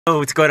Yo,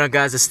 what's going on,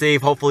 guys? It's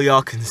Steve. Hopefully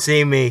y'all can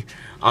see me.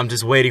 I'm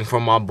just waiting for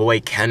my boy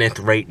Kenneth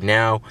right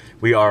now.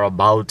 We are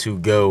about to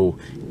go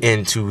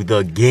into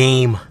the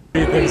game. What do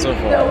you think so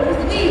far?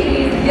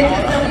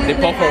 They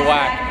both are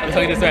whack. I'm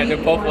telling you this right,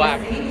 they're both whack.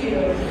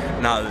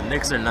 Nah, the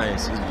Knicks are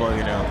nice. He's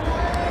bugging out.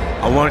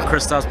 I want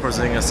Kristaps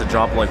Porzingis to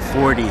drop like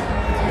 40,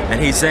 and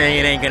he's saying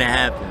it ain't gonna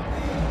happen.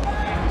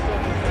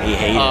 He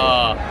hated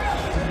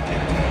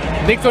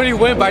it. Knicks only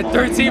win by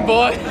 13,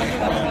 boy.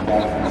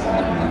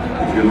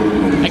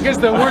 I guess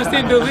the worst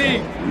team in the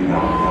league.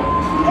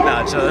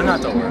 Nah, chill, they're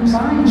not the worst.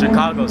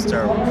 Chicago's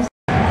terrible.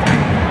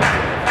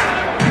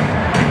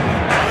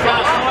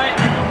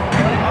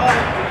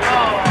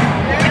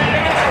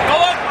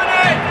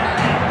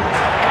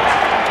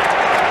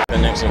 The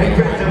Knicks are gonna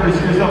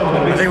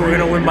win. I think we're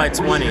gonna win by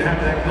 20.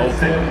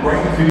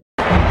 Hopefully.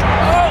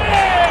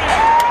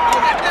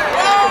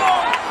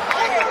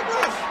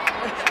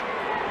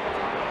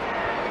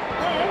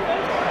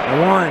 I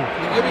won.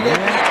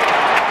 Yeah.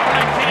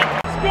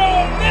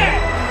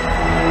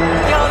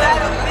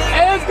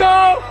 Let's go!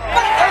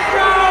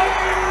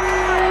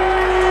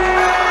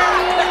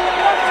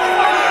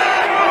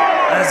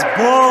 That's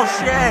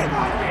bullshit.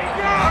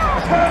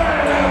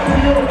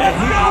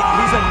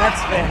 He's a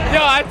Nets fan.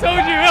 Yo, I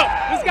told you,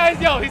 this guy's,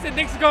 he said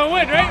Knicks are gonna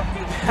win, right?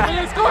 We're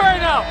gonna score right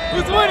now.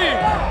 Who's winning?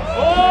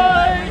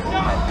 Boy!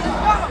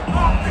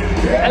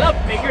 I love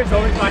Baker's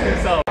always by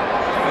himself.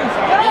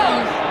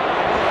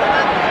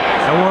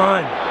 I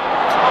won.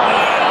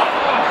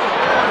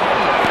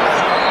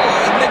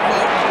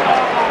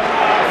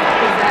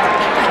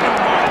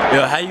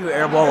 Yo, how you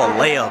airball a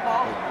layup?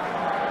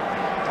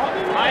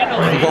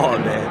 Finally. Come on,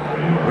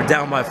 man. We're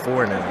down by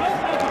 4 now.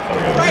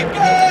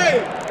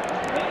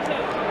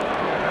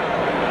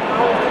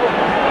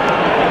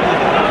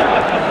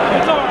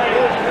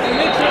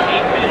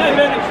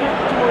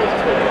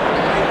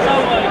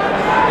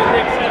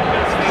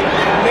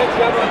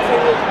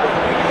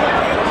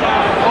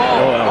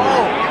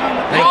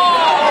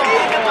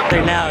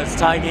 Right now, it's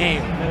tie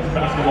game. The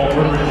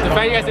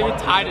fact you guys are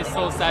tied is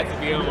so sad to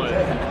begin with.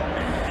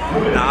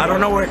 Nah, I don't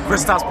know where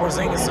Kristaps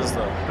Porzingis is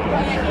though.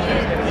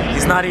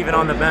 He's not even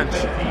on the bench.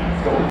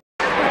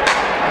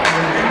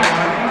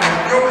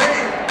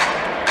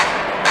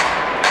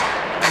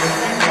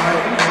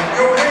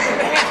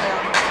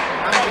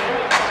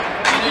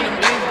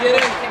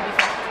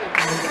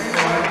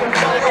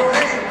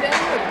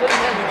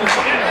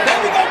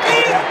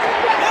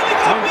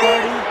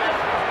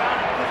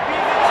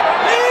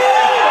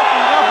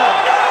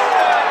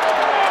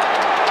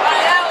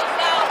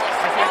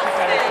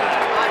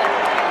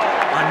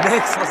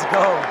 Knicks, let's go.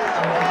 Alright,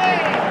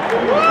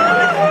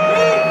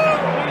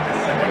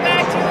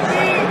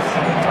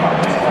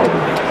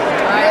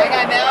 I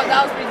got nailed.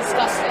 That was pretty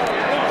disgusting.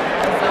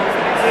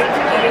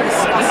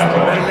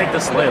 Better make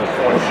this layup.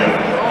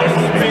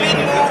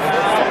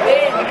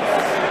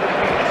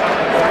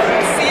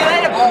 See you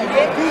later,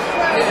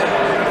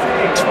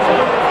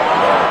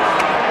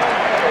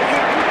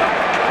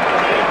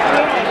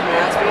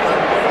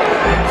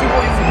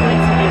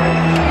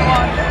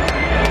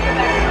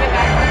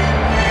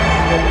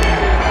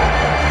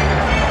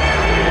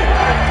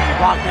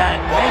 Block that.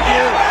 Thank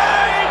you.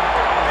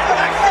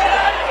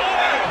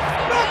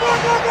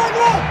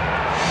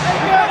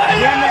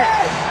 Damn it.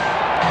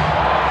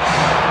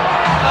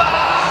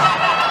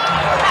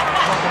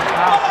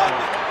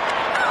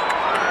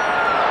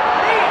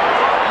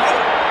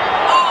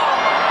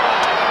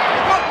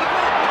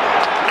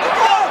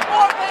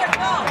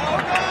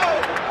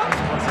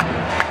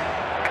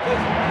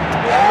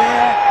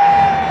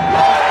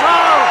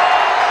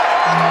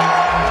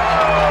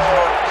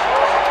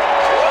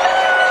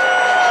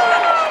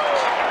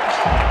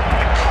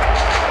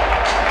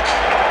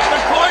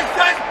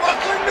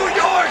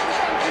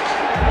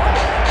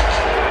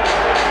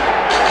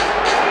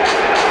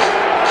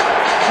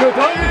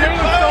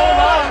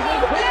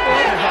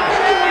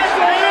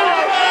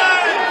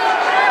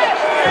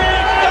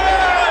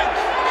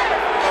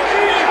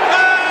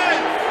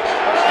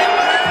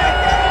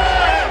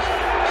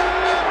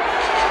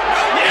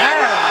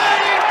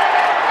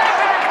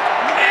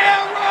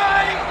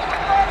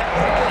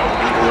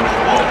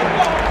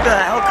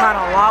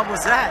 What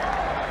was that?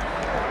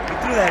 He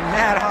threw that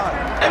mad hard.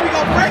 And we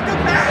gonna break him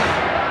back.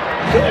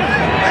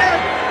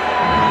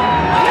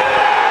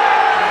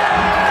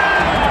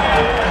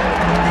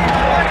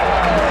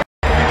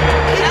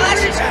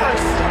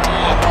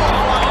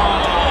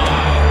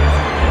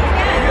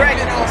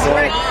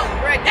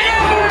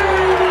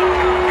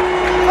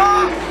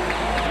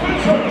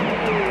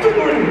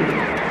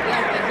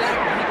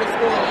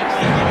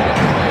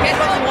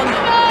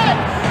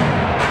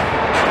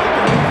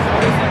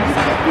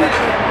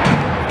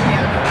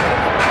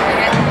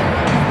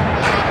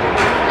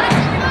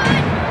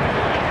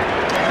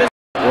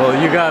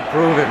 You got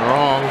proven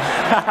wrong.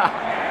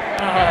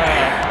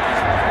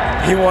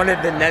 He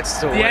wanted the Nets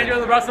to win.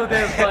 D'Angelo Russell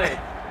didn't play.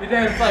 He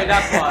didn't play,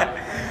 that's why.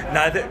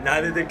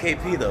 Neither did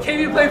KP though.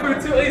 KP played for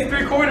at least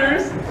 3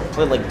 quarters.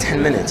 Played like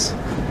 10 minutes.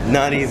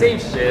 Not even. Same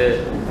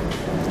shit.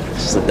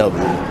 Just a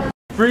W.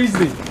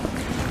 Freezy.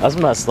 That's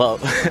messed up.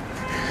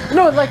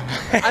 No, like,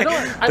 I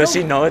don't. Does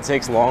she know it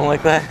takes long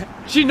like that?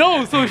 She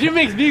knows, so she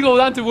makes me go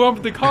down to warm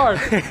up the car.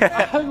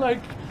 I'm like,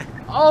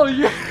 oh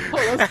yeah,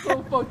 that's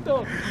so fucked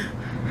up.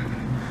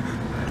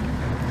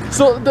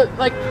 So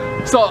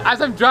so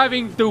as I'm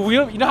driving the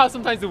wheel, you know how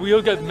sometimes the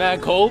wheel gets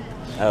mad cold?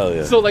 Hell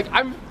yeah. So like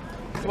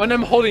when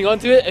I'm holding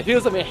onto it, it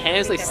feels like my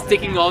hands like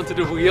sticking onto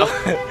the wheel.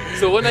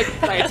 So when I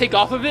take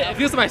off of it, it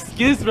feels like my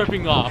skin's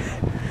ripping off.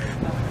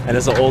 And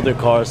it's an older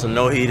car, so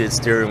no heated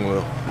steering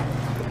wheel.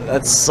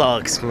 That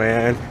sucks,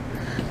 man.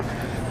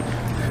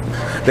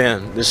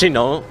 Damn, does she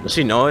know? Does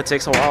she know it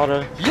takes a while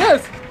to?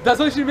 Yes, that's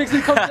why she makes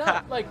me come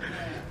down. Like,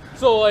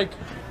 so like,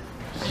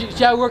 she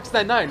works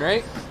at 9,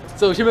 right?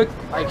 So she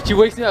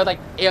wakes me up at like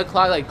 8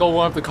 o'clock, like go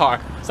warm up the car.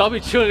 So I'll be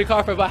chilling in the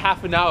car for about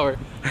half an hour.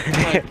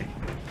 Like,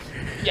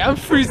 yeah, I'm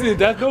freezing to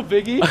death, no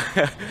biggie.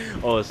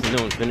 Oh, it's the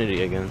new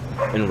Infinity again,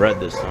 in red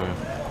this time.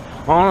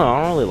 I don't know,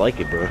 I don't really like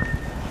it, bro.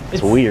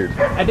 It's weird.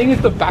 I think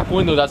it's the back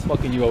window that's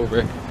fucking you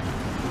over.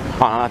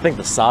 I think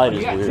the side is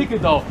You got a weird.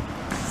 ticket though.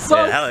 So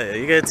Yeah, hell yeah,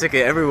 you get a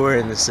ticket everywhere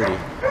in the city.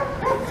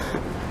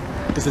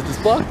 is it this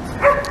block?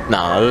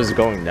 Nah, it was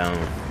going down.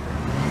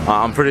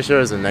 I'm pretty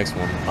sure it's the next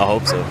one. I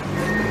hope so.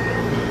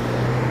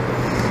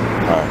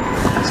 Alright,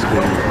 let's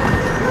go.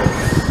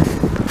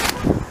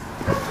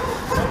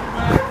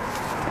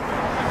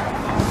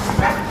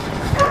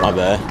 My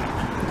bad.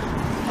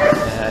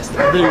 Yes,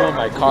 I really want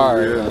my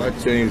car. Yeah, I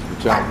changed the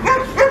time.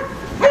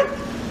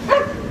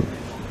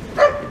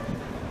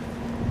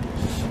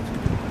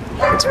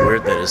 It's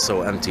weird that it's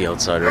so empty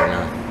outside right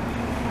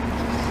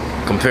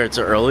now. Compared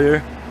to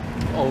earlier,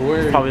 Oh,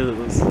 word. probably there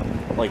was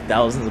like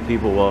thousands of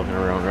people walking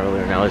around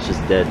earlier. Now it's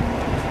just dead.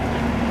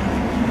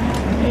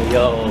 Hey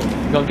yo,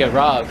 you gonna get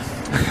robbed.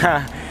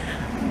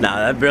 Nah,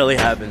 that barely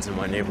happens in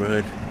my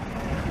neighborhood.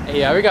 Hey,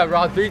 yeah, we got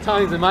robbed 3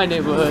 times in my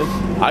neighborhood.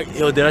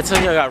 Yo, did I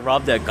tell you I got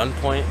robbed at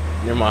gunpoint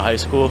near my high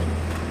school?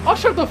 Oh,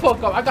 shut the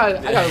fuck up. I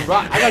got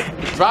robbed at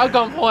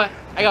gunpoint.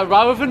 I got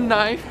robbed with a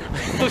knife.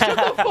 So shut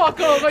the fuck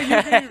up. Like, you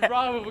get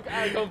robbed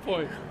at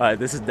gunpoint. Alright,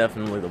 this is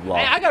definitely the block.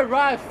 Hey, I got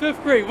robbed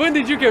 5th grade. When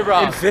did you get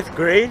robbed? In 5th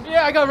grade?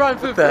 Yeah, I got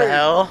robbed in 5th The grade.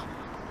 hell?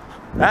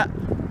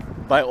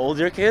 That by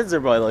older kids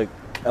or by like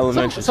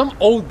elementary? Some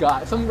old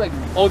guy, some like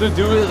older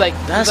dude was like,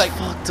 That's like,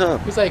 fucked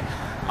up. he's like,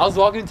 I was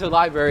walking to the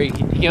library.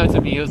 He came up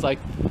to me. He was like,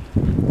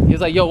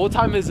 yo, what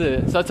time is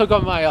it? So I took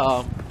out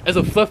my it's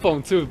a flip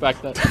phone too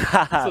back then.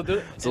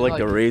 So like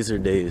the Razor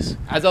days.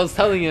 As I was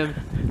telling him,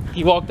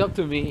 he walked up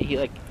to me.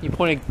 He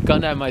pointed a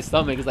gun at my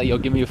stomach. He's like, yo,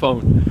 give me your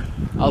phone.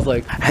 I was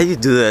like, How you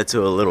do that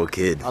to a little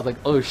kid? I was like,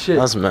 oh shit.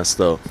 That's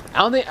messed up.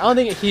 I don't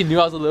think he knew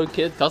I was a little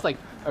kid. I was like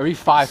already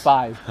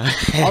 5'5".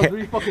 I was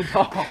really fucking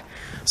tall.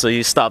 So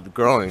you stopped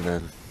growing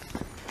then?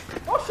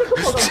 Oh shit,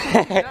 the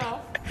fuck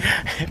now.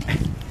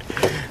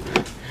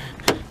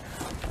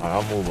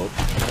 Alright, I'll move up.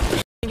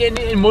 Getting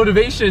any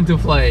motivation to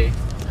play.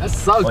 That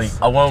sucks.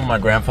 Like, I went with my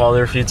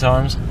grandfather a few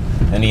times,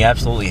 and he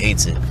absolutely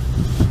hates it.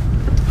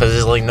 Cause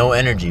there's like no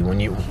energy when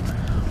you.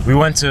 We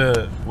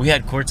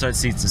had courtside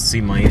seats to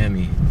see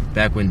Miami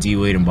back when D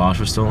Wade and Bosh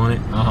were still on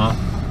it.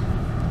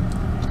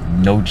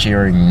 No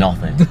cheering,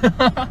 nothing.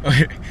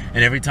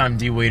 And every time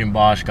D Wade and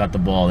Bosh got the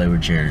ball, they were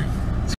cheering.